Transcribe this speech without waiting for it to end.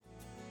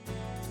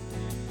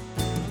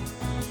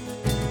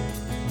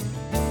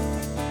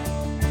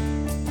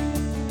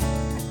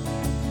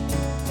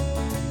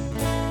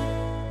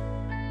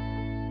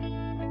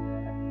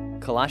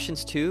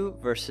Colossians 2,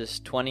 verses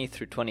 20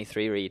 through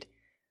 23 read,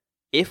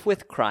 "If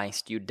with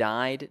Christ you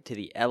died to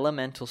the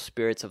elemental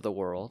spirits of the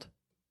world,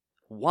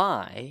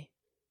 why,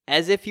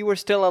 as if you were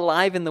still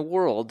alive in the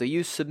world, do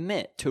you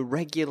submit to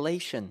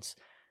regulations?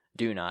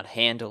 Do not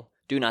handle,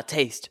 do not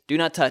taste, do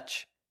not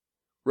touch,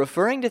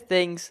 referring to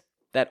things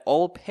that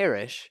all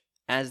perish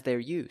as they're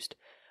used,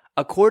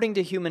 according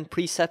to human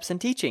precepts and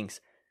teachings.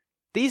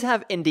 These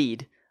have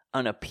indeed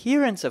an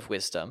appearance of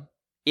wisdom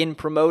in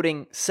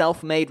promoting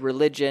self-made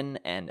religion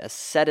and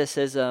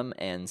asceticism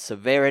and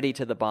severity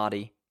to the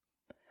body,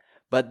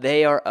 but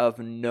they are of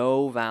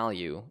no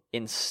value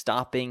in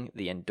stopping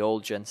the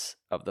indulgence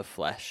of the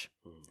flesh."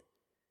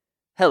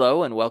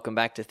 Hello, and welcome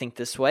back to Think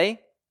This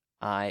Way.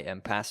 I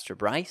am Pastor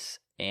Bryce,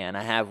 and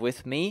I have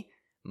with me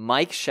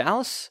Mike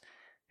Schaus,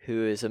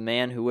 who is a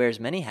man who wears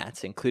many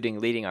hats, including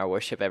leading our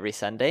worship every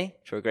Sunday,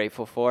 which we're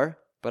grateful for,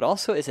 but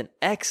also is an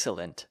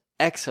excellent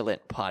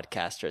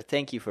podcaster.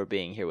 Thank you for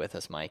being here with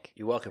us, Mike.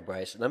 You're welcome,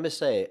 Bryce. And I'm going to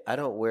say, I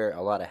don't wear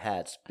a lot of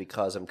hats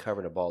because I'm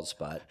covering a bald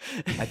spot.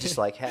 I just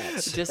like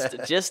hats.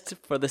 just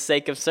for the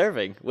sake of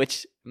serving,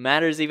 which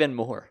matters even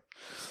more.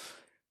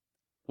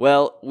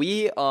 Well,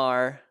 we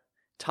are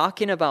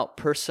talking about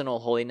personal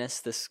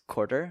holiness this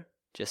quarter,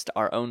 just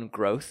our own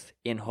growth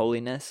in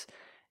holiness.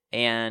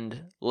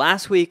 And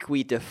last week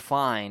we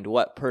defined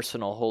what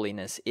personal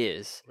holiness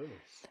is. Ooh.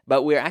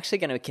 But we're actually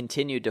going to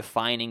continue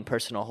defining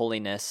personal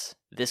holiness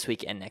this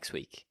week and next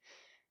week.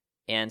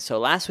 And so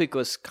last week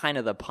was kind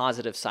of the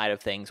positive side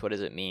of things. What does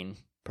it mean,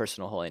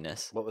 personal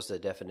holiness? What was the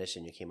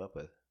definition you came up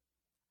with?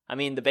 I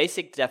mean, the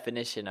basic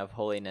definition of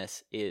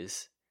holiness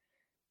is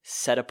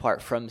set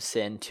apart from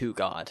sin to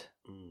God.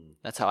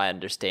 That's how I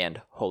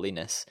understand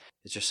holiness.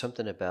 Is there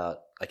something about,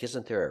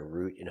 isn't there a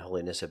root in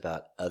holiness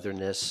about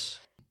otherness?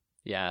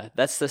 Yeah,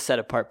 that's the set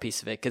apart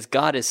piece of it, because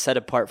God is set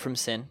apart from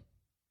sin.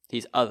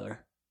 He's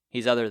other.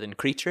 He's other than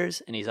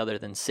creatures, and he's other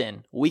than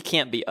sin. We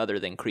can't be other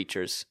than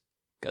creatures,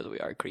 because we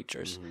are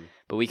creatures,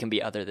 but we can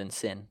be other than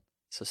sin.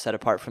 So set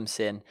apart from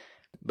sin,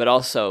 but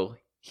also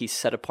he's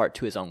set apart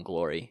to his own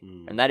glory.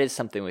 And that is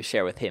something we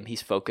share with him.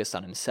 He's focused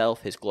on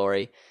himself, his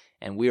glory,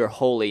 and we are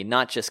holy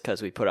not just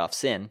because we put off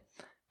sin,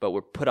 but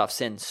we're put off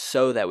sin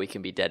so that we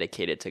can be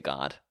dedicated to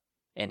God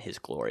and his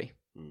glory.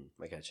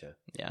 I gotcha.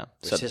 Yeah.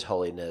 So his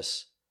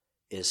holiness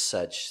is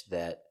such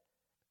that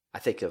I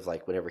think of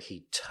whenever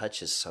he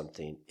touches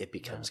something, it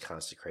becomes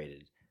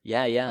consecrated.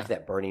 Yeah. Like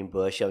that burning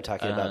bush. I'm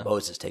talking about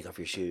Moses, take off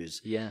your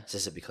shoes. Yeah.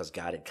 Is it because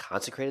God had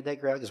consecrated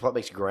that ground? Because what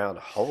makes ground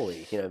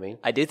holy? You know what I mean?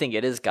 I do think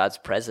it is God's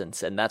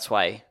presence, and that's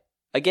why,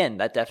 again,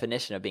 that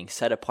definition of being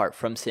set apart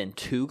from sin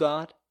to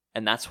God,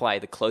 and that's why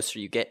the closer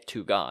you get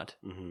to God,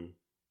 the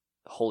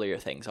holier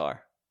things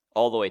are,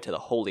 all the way to the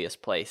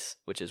holiest place,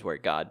 which is where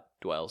God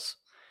dwells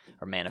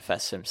or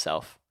manifests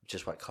himself. Which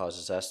is what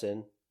causes us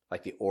then,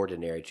 the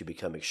ordinary, to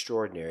become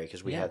extraordinary,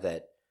 because we have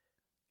that,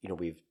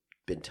 we've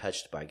been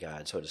touched by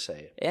God, so to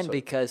say. And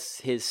because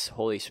his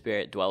Holy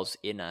Spirit dwells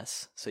in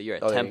us. So you're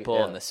a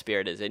temple and the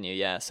Spirit is in you.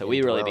 Yeah. So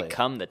we really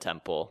become the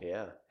temple.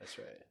 Yeah, that's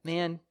right.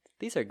 Man,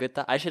 these are good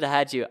thoughts. I should have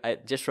had you. I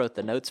just wrote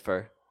the notes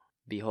for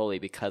 "Be holy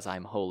because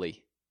I'm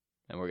holy."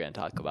 And we're going to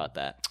talk about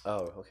that.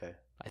 Oh, okay.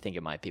 I think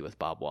it might be with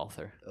Bob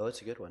Walther. Oh,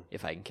 it's a good one.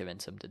 If I can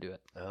convince him to do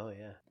it. Oh,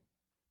 yeah.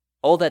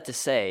 All that to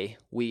say,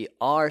 we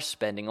are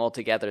spending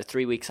altogether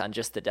 3 weeks on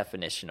just the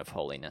definition of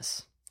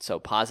holiness. So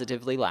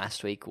positively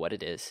last week, what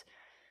it is.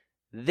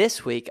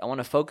 This week, I want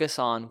to focus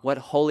on what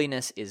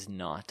holiness is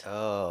not.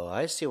 Oh,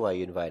 I see why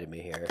you invited me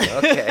here.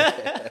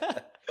 Okay.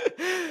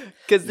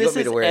 Because this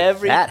is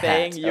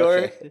everything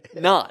you're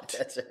not.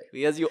 That's right.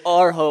 Because you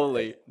are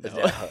holy. No.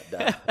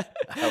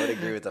 I would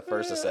agree with the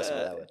first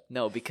assessment of that one.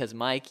 No, because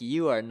Mike,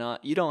 you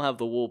don't have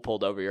the wool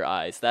pulled over your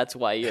eyes. That's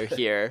why you're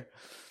here.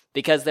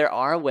 Because there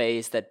are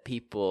ways that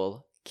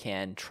people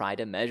can try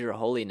to measure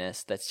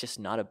holiness that's just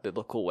not a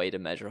biblical way to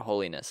measure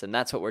holiness. And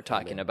that's what we're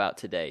talking about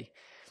today.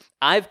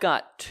 I've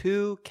got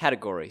 2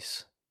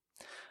 categories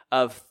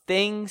of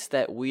things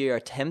that we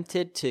are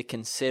tempted to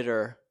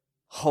consider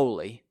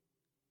holy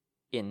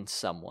in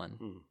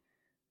someone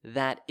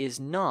that is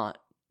not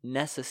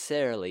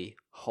necessarily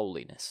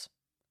holiness.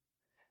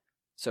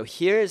 So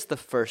here's the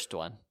first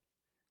one.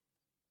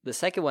 The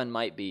second one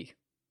might be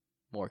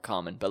more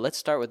common, but let's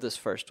start with this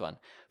first one.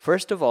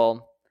 First of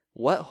all,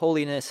 what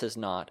holiness is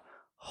not.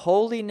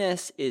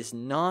 Holiness is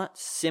not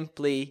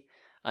simply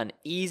an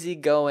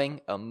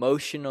easygoing,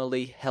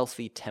 emotionally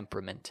healthy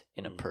temperament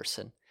in a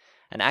person.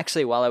 And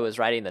actually, while I was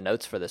writing the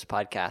notes for this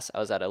podcast, I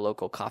was at a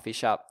local coffee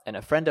shop, and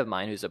a friend of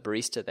mine who's a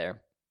barista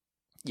there,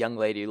 young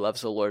lady,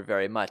 loves the Lord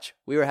very much.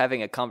 We were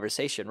having a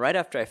conversation right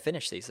after I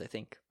finished these, I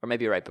think, or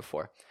maybe right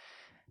before.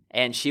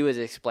 And she was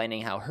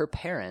explaining how her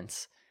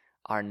parents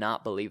are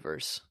not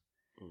believers.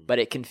 But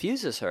it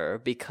confuses her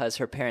because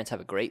her parents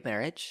have a great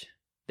marriage.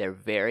 They're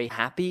very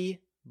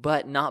happy,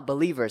 but not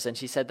believers. And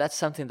she said that's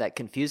something that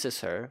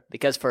confuses her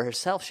because for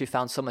herself, she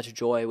found so much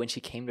joy when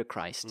she came to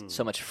Christ,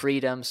 so much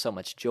freedom, so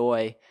much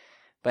joy.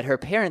 But her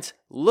parents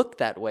look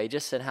that way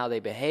just in how they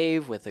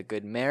behave with a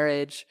good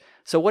marriage.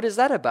 So what is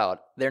that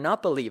about? They're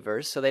not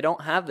believers, so they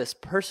don't have this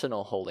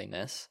personal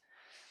holiness.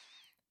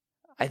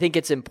 I think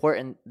it's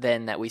important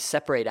then that we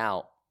separate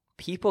out.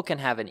 People can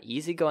have an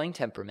easygoing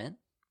temperament,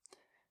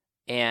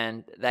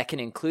 and that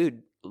can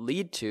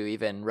lead to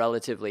even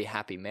relatively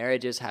happy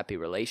marriages, happy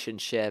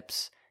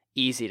relationships,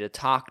 easy to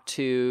talk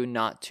to,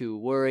 not too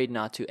worried,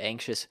 not too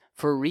anxious,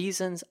 for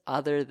reasons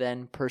other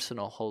than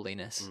personal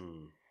holiness.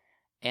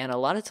 And a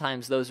lot of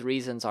times those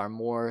reasons are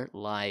more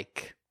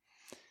like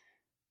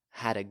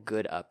had a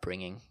good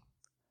upbringing,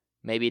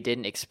 maybe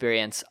didn't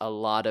experience a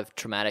lot of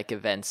traumatic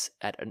events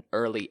at an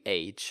early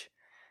age,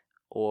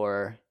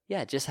 or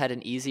just had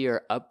an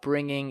easier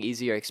upbringing,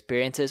 easier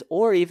experiences,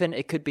 or even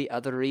it could be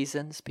other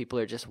reasons. People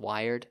are just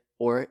wired,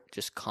 or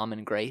just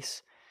common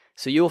grace.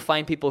 So you will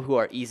find people who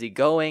are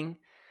easygoing,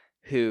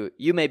 who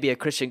you may be a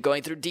Christian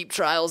going through deep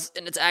trials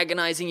and it's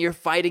agonizing, you're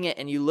fighting it,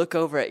 and you look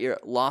over at your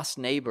lost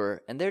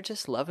neighbor and they're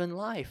just loving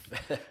life,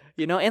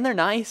 and they're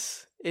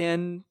nice,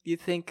 and you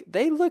think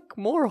they look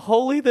more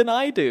holy than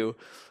I do.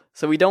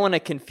 So we don't want to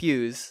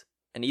confuse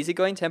an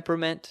easygoing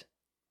temperament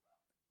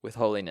with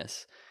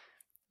holiness.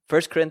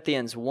 1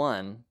 Corinthians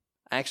 1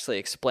 actually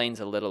explains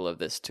a little of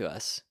this to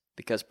us,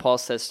 because Paul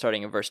says,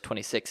 starting in verse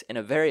 26, in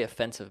a very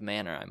offensive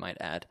manner, I might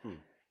add,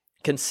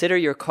 consider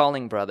your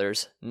calling,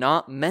 brothers.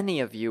 Not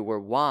many of you were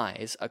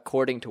wise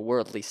according to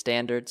worldly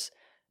standards.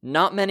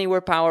 Not many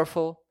were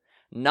powerful.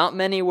 Not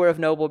many were of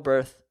noble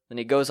birth. Then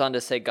he goes on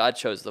to say, God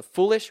chose the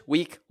foolish,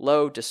 weak,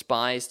 low,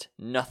 despised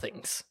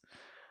nothings.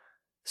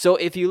 So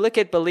if you look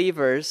at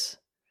believers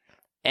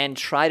and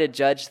try to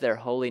judge their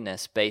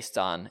holiness based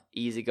on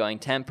easygoing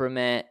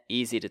temperament,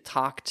 easy to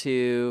talk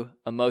to,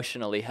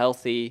 emotionally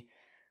healthy,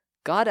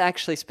 God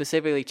actually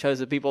specifically chose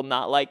the people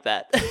not like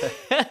that.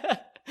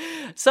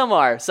 Some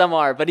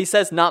are, but he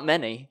says not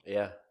many.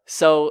 Yeah.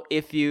 So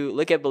if you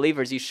look at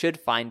believers, you should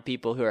find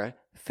people who are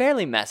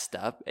fairly messed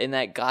up, in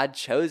that God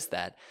chose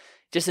that,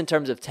 just in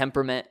terms of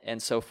temperament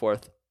and so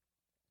forth.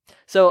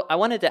 So I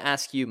wanted to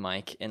ask you,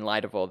 Mike, in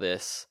light of all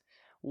this,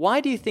 why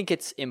do you think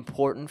it's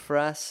important for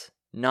us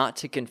not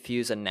to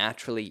confuse a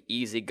naturally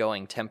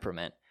easygoing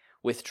temperament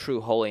with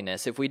true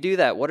holiness? If we do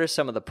that, what are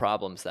some of the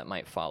problems that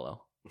might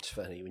follow? It's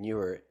funny. When you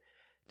were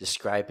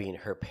describing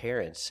her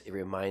parents, it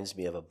reminds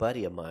me of a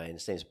buddy of mine.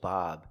 His name's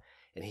Bob,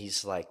 and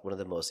he's like one of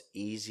the most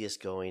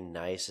easiest going,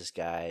 nicest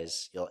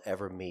guys you'll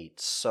ever meet.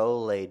 So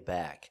laid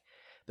back.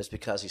 But it's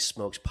because he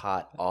smokes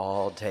pot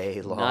all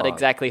day long. Not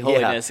exactly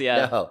holiness,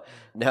 yeah.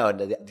 No,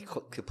 the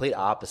complete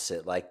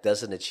opposite. Like,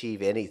 doesn't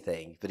achieve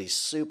anything, but he's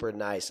super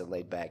nice and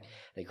laid back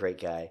and a great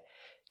guy.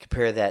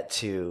 Compare that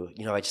to,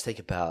 I just think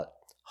about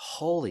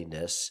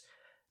holiness,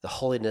 the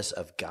holiness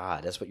of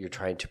God. That's what you're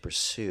trying to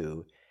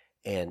pursue.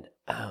 And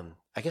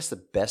I guess the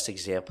best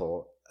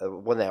example,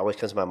 one that always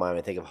comes to my mind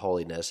when I think of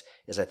holiness,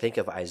 is I think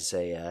of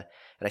Isaiah.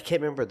 And I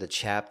can't remember the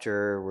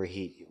chapter where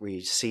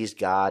he sees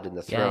God in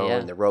the throne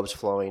and the robes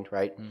flowing,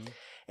 right? Mm-hmm.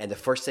 And the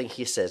first thing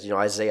he says,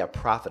 Isaiah, a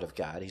prophet of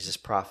God, he's this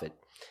prophet.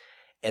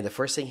 And the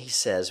first thing he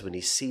says when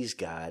he sees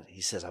God,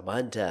 he says, I'm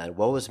undone.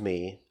 Woe is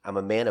me. I'm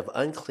a man of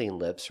unclean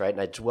lips, right?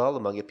 And I dwell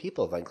among a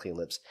people of unclean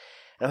lips.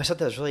 And I thought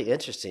that was really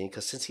interesting,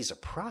 because since he's a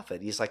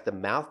prophet, he's like the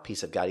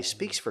mouthpiece of God. He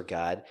speaks for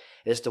God.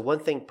 And it's the one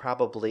thing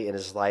probably in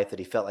his life that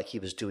he felt like he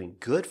was doing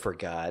good for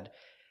God.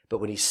 But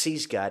when he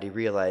sees God, he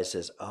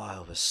realizes, I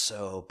was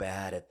so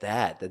bad at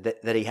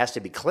that he has to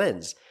be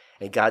cleansed.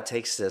 And God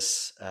takes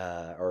this,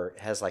 or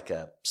has like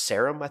a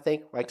serum, I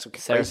think. Like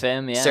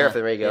Seraphim, yeah.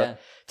 Seraphim, there you go. Yeah.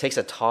 Takes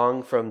a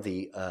tongue from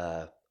the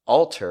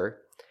altar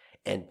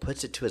and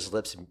puts it to his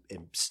lips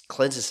and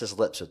cleanses his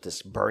lips with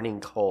this burning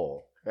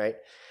coal, right?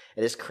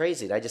 And it's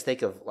crazy. And I just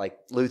think of like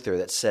Luther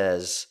that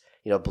says,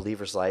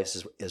 believer's life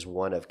is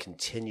one of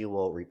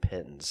continual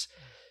repentance.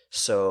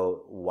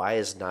 So why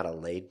is not a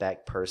laid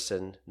back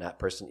person,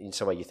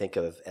 somebody you think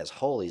of as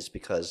holy, is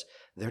because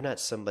they're not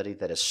somebody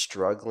that is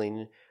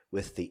struggling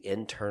with the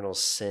internal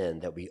sin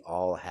that we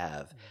all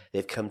have. Mm-hmm.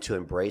 They've come to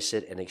embrace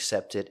it and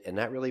accept it and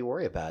not really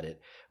worry about it.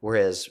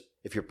 Whereas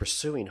if you're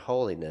pursuing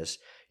holiness,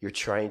 you're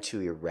trying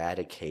to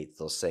eradicate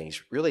those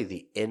things, really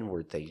the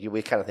inward things.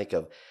 We kind of think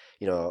of,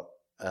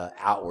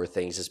 outward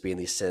things as being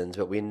these sins,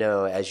 but we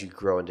know as you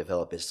grow and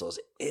develop, it's those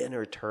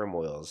inner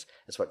turmoils.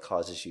 That's what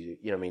causes you,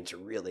 to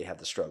really have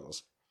the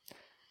struggles.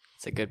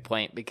 It's a good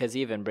point, because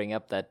you even bring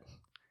up that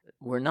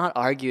we're not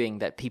arguing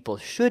that people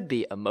should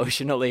be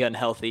emotionally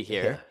unhealthy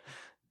here,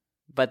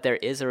 but there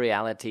is a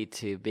reality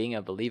to being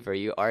a believer.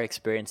 You are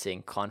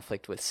experiencing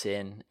conflict with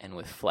sin and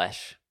with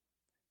flesh.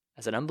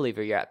 As an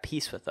unbeliever, you're at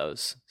peace with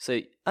those.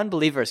 So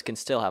unbelievers can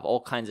still have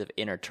all kinds of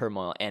inner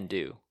turmoil and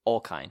do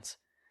all kinds.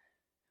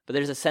 But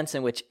there's a sense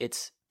in which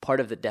it's part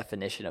of the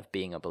definition of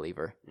being a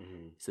believer.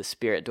 Mm-hmm. So the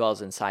Spirit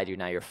dwells inside you.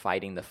 Now you're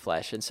fighting the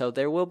flesh. And so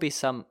there will be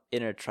some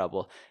inner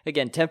trouble.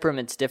 Again,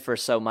 temperaments differ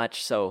so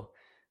much. So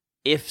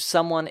if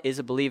someone is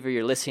a believer,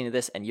 you're listening to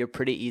this, and you're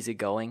pretty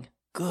easygoing,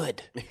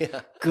 good.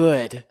 Yeah.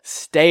 Good.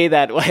 Stay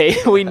that way.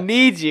 We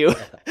need you.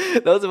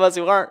 Those of us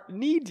who aren't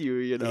need you,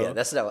 Yeah,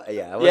 that's not,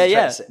 I wasn't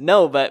trying to say.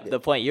 No, but the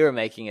point you were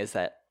making is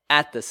that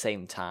at the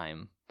same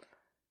time,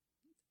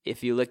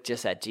 if you look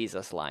just at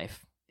Jesus'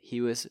 life, he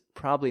was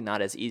probably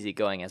not as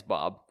easygoing as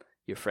Bob,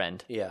 your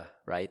friend. Yeah.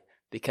 Right?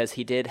 Because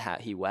he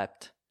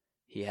wept.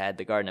 He had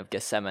the Garden of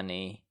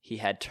Gethsemane. He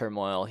had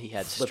turmoil. He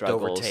had flipped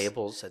struggles. over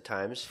tables at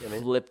times. I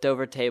mean, Flipped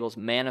over tables.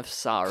 Man of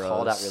sorrows.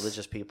 called out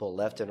religious people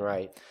left and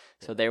right.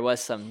 So there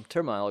was some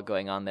turmoil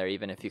going on there,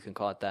 even if you can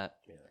call it that.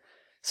 Yeah.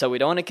 So we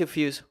don't want to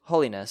confuse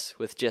holiness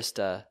with just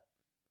a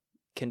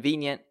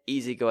convenient,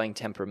 easygoing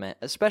temperament.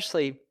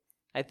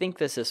 I think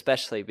this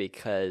especially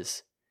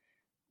because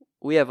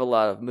we have a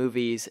lot of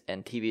movies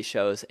and TV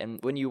shows, and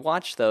when you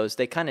watch those,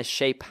 they kind of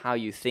shape how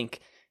you think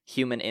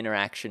human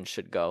interaction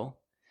should go.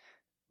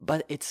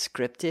 But it's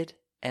scripted,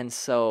 and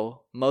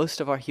so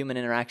most of our human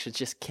interactions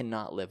just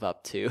cannot live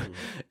up to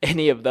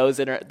any of those.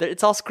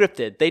 It's all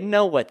scripted. They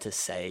know what to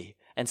say,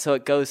 and so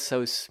it goes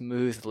so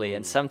smoothly.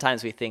 And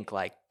sometimes we think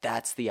like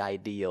that's the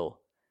ideal,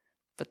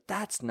 but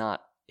that's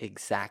not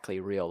exactly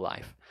real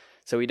life.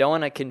 So we don't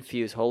want to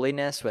confuse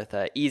holiness with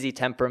an easy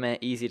temperament,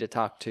 easy to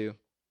talk to.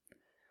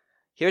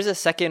 Here's a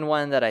second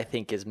one that I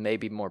think is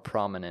maybe more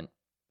prominent.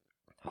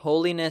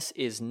 Holiness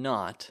is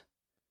not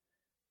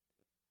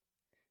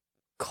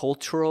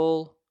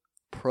cultural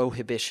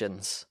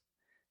prohibitions.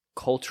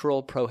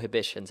 Cultural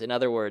prohibitions. In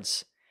other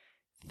words,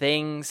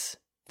 things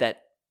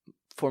that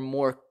for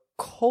more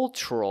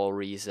cultural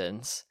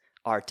reasons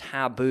are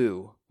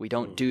taboo. We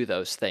don't do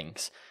those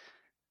things.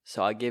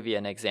 So I'll give you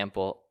an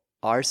example.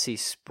 R.C.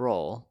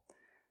 Sproul,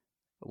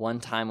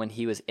 one time when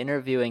he was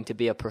interviewing to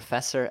be a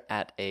professor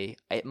at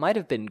it might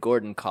have been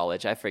Gordon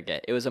College, I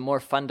forget. It was a more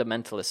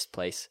fundamentalist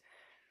place.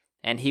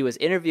 And he was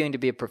interviewing to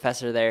be a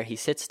professor there. He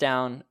sits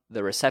down.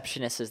 The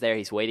receptionist is there.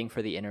 He's waiting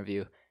for the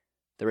interview.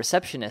 The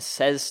receptionist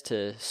says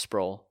to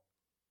Sproul,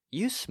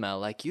 "You smell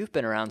like you've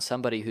been around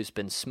somebody who's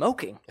been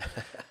smoking."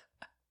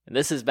 And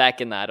this is back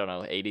in the,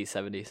 80s,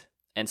 70s.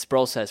 And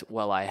Sproul says,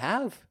 "Well, I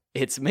have.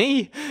 It's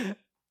me."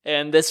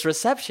 And this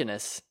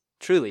receptionist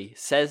truly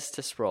says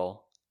to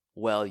Sproul,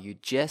 "Well, you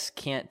just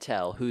can't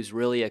tell who's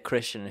really a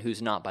Christian and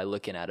who's not by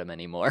looking at him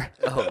anymore."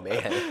 Oh,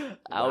 man.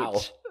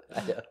 Ouch.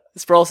 Wow.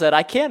 Sproul said,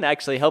 "I can't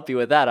actually help you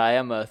with that. I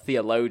am a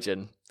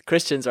theologian.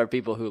 Christians are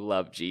people who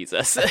love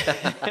Jesus."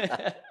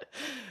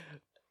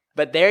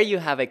 But there you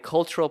have a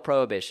cultural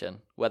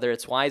prohibition. Whether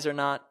it's wise or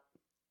not,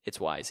 it's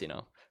wise,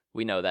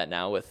 We know that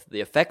now with the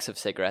effects of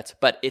cigarettes.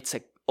 But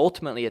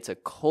ultimately, it's a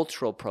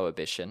cultural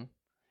prohibition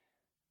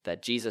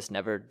that Jesus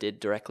never did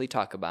directly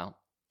talk about,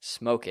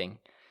 smoking.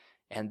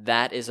 And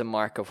that is a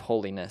mark of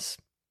holiness.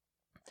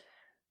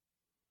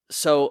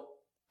 So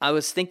I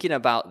was thinking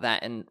about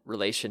that in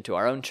relation to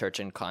our own church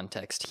and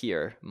context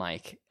here,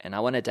 Mike, and I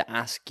wanted to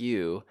ask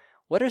you,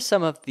 what are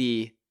some of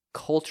the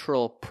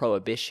cultural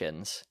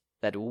prohibitions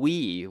that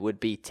we would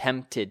be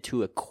tempted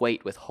to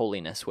equate with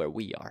holiness where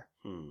we are?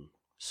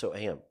 So,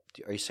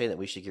 are you saying that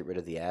we should get rid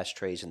of the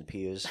ashtrays in the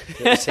pews?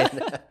 Are you saying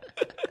that?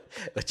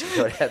 But you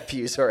don't have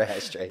pews or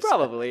ashtrays.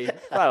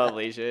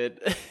 Probably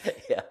should.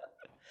 Yeah.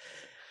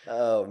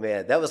 Oh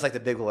man, that was like the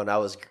big one. When I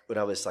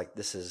was like,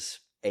 this is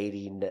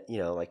 80,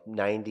 like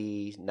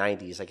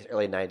 90s, like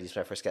early 90s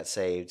when I first got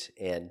saved.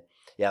 And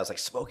yeah, I was like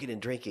smoking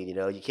and drinking,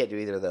 you can't do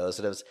either of those.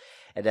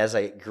 And as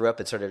I grew up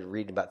and started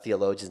reading about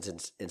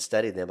theologians and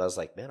studying them, I was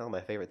like, man, all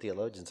my favorite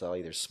theologians, I'll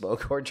either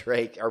smoke or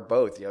drink or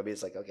both.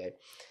 It's like, okay.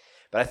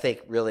 But I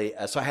think really,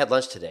 so I had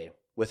lunch today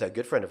with a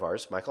good friend of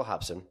ours, Michael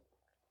Hobson,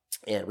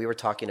 and we were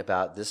talking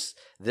about this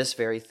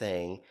very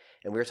thing.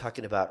 And we were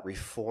talking about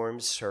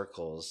Reformed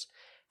circles,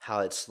 how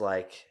it's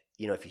like,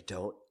 if you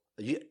don't,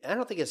 I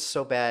don't think it's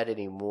so bad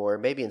anymore.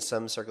 Maybe in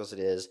some circles it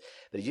is,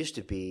 but it used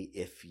to be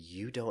if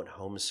you don't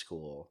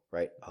homeschool,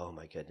 right? Oh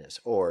my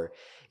goodness. Or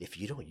if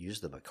you don't use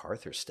the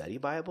MacArthur Study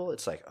Bible,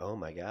 it's like, oh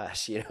my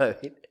gosh, what I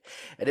mean?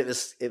 And it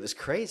was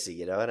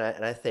crazy, and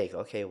I think,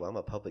 okay, well, I'm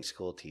a public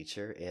school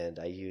teacher and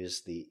I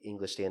use the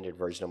English Standard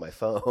Version on my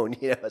phone.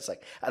 It's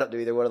like, I don't do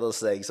either one of those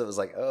things. So it was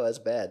like, oh, that's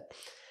bad.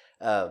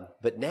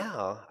 But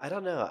now, I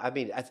don't know. I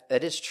mean,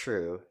 that is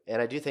true.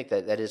 And I do think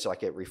that is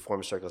like at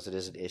Reformed circles, it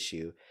is an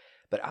issue.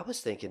 But I was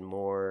thinking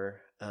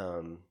more,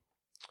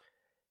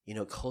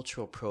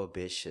 cultural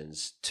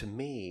prohibitions. To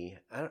me,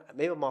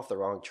 maybe I'm off the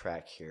wrong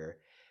track here,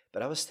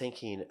 but I was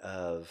thinking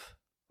of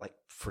like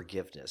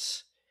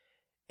forgiveness.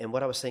 And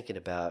what I was thinking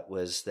about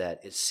was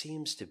that it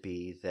seems to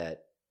be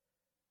that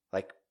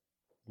like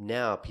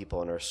now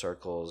people in our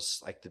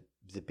circles, like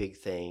the big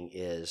thing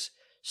is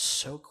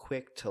so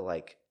quick to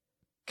like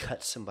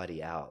cut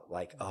somebody out,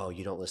 like, oh,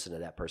 you don't listen to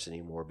that person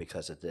anymore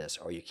because of this,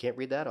 or you can't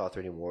read that author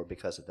anymore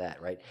because of that,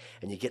 right?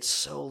 And you get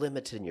so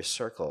limited in your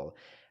circle.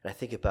 And I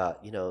think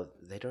about, they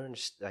don't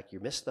understand, like,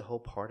 you're missing the whole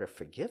part of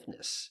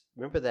forgiveness.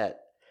 Remember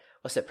that,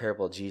 what's that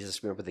parable of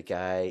Jesus? Remember the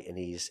guy, and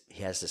he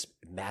has this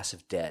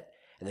massive debt,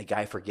 and the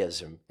guy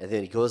forgives him, and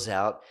then he goes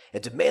out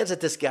and demands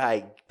that this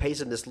guy pays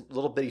him this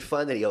little bitty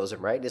fund that he owes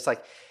him, right? And it's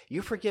like,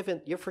 you're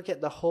forgetting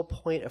the whole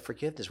point of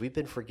forgiveness. We've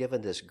been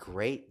forgiven this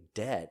great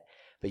debt.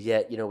 But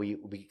yet,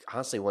 we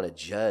constantly want to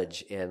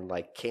judge and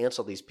like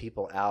cancel these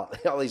people out,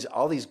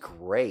 all these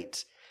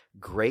great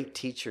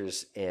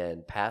teachers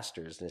and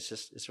pastors, and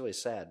it's really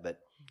sad, but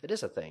it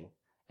is a thing.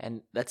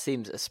 And that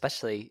seems,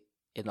 especially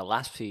in the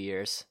last few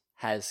years,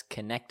 has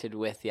connected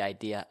with the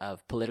idea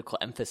of political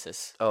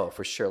emphasis. Oh,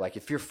 for sure. Like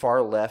if you're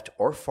far left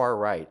or far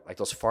right, like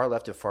those far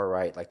left and far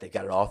right, like they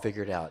got it all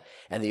figured out.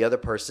 And the other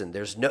person,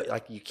 there's no,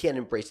 like you can't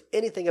embrace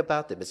anything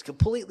about them. It's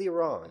completely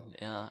wrong.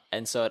 Yeah.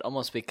 And so it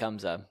almost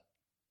becomes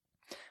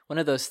one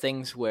of those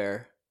things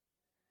where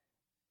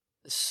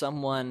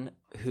someone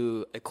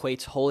who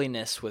equates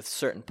holiness with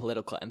certain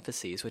political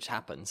emphases, which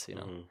happens,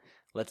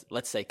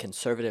 let's say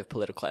conservative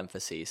political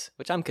emphases,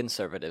 which I'm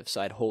conservative,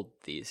 so I'd hold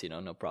these,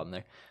 no problem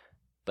there.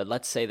 But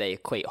let's say they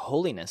equate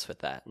holiness with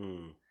that.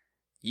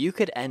 You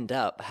could end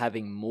up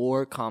having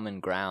more common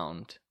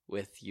ground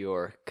with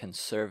your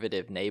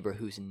conservative neighbor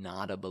who's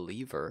not a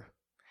believer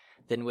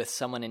than with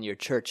someone in your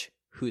church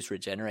who's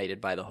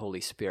regenerated by the Holy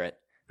Spirit,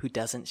 who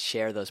doesn't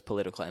share those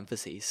political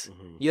emphases.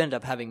 You end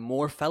up having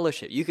more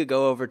fellowship. You could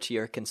go over to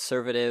your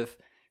conservative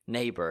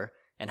neighbor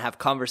and have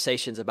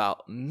conversations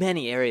about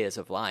many areas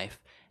of life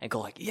and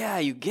go like, yeah,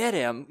 you get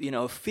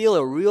it, feel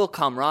a real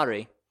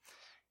camaraderie.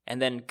 And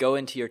then go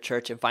into your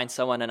church and find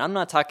someone, and I'm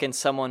not talking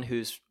someone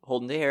who's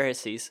holding the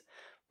heresies,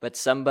 but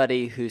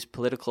somebody whose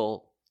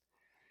political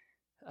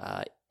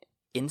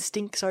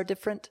instincts are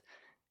different,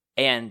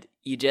 and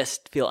you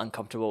just feel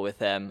uncomfortable with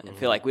them and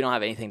feel like we don't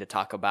have anything to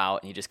talk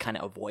about, and you just kind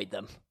of avoid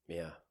them.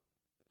 Yeah.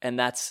 And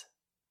that's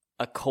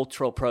a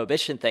cultural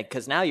prohibition thing,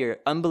 because now your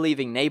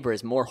unbelieving neighbor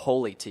is more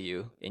holy to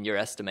you in your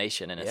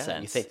estimation, in a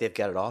sense. You think they've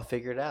got it all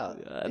figured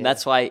out. And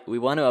that's why we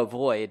want to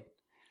avoid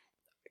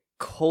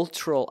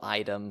cultural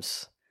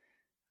items,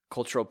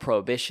 cultural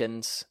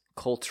prohibitions,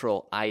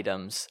 cultural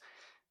items,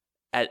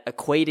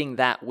 equating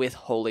that with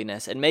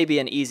holiness. And maybe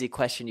an easy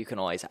question you can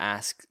always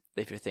ask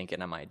if you're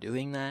thinking, am I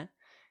doing that?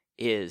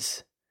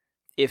 Is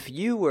if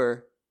you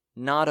were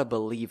not a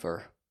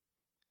believer,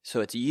 so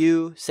it's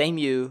you,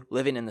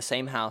 living in the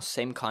same house,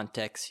 same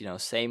context,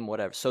 same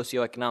whatever,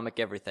 socioeconomic,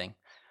 everything,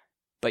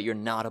 but you're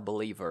not a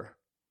believer,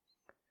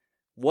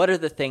 what are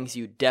the things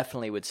you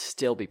definitely would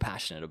still be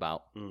passionate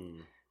about?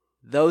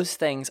 Those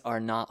things are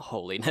not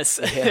holiness.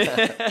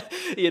 They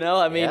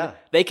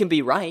can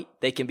be right,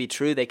 they can be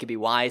true, they can be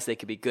wise, they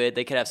can be good,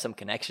 they could have some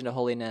connection to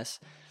holiness,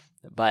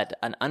 but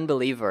an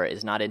unbeliever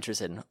is not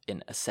interested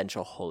in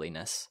essential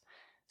holiness.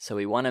 So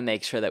we want to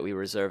make sure that we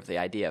reserve the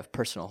idea of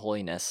personal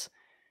holiness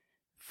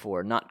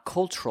for not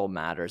cultural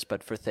matters,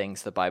 but for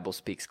things the Bible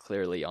speaks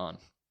clearly on.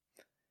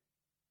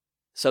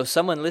 So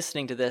someone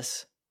listening to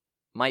this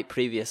might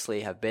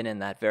previously have been in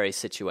that very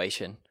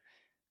situation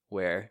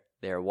where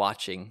they're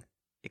watching.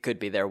 It could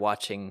be they're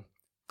watching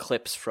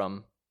clips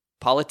from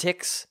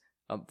politics,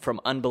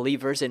 from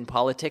unbelievers in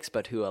politics,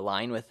 but who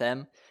align with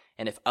them.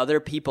 And if other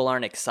people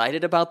aren't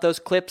excited about those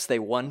clips, they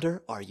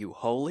wonder, are you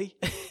holy?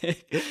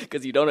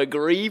 Because you don't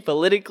agree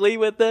politically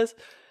with this.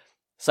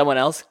 Someone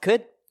else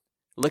could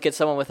look at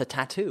someone with a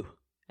tattoo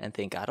and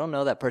think, I don't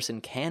know, that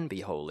person can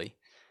be holy.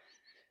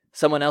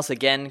 Someone else,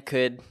 again,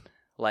 could,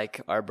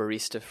 like our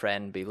barista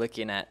friend, be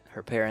looking at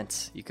her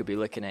parents. You could be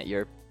looking at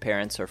your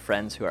parents or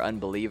friends who are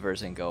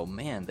unbelievers and go,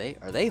 man,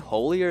 are they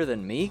holier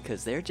than me?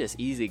 Because they're just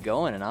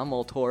easygoing and I'm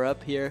all tore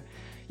up here.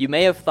 You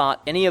may have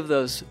thought any of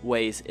those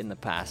ways in the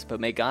past,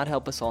 but may God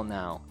help us all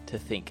now to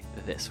think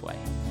this way.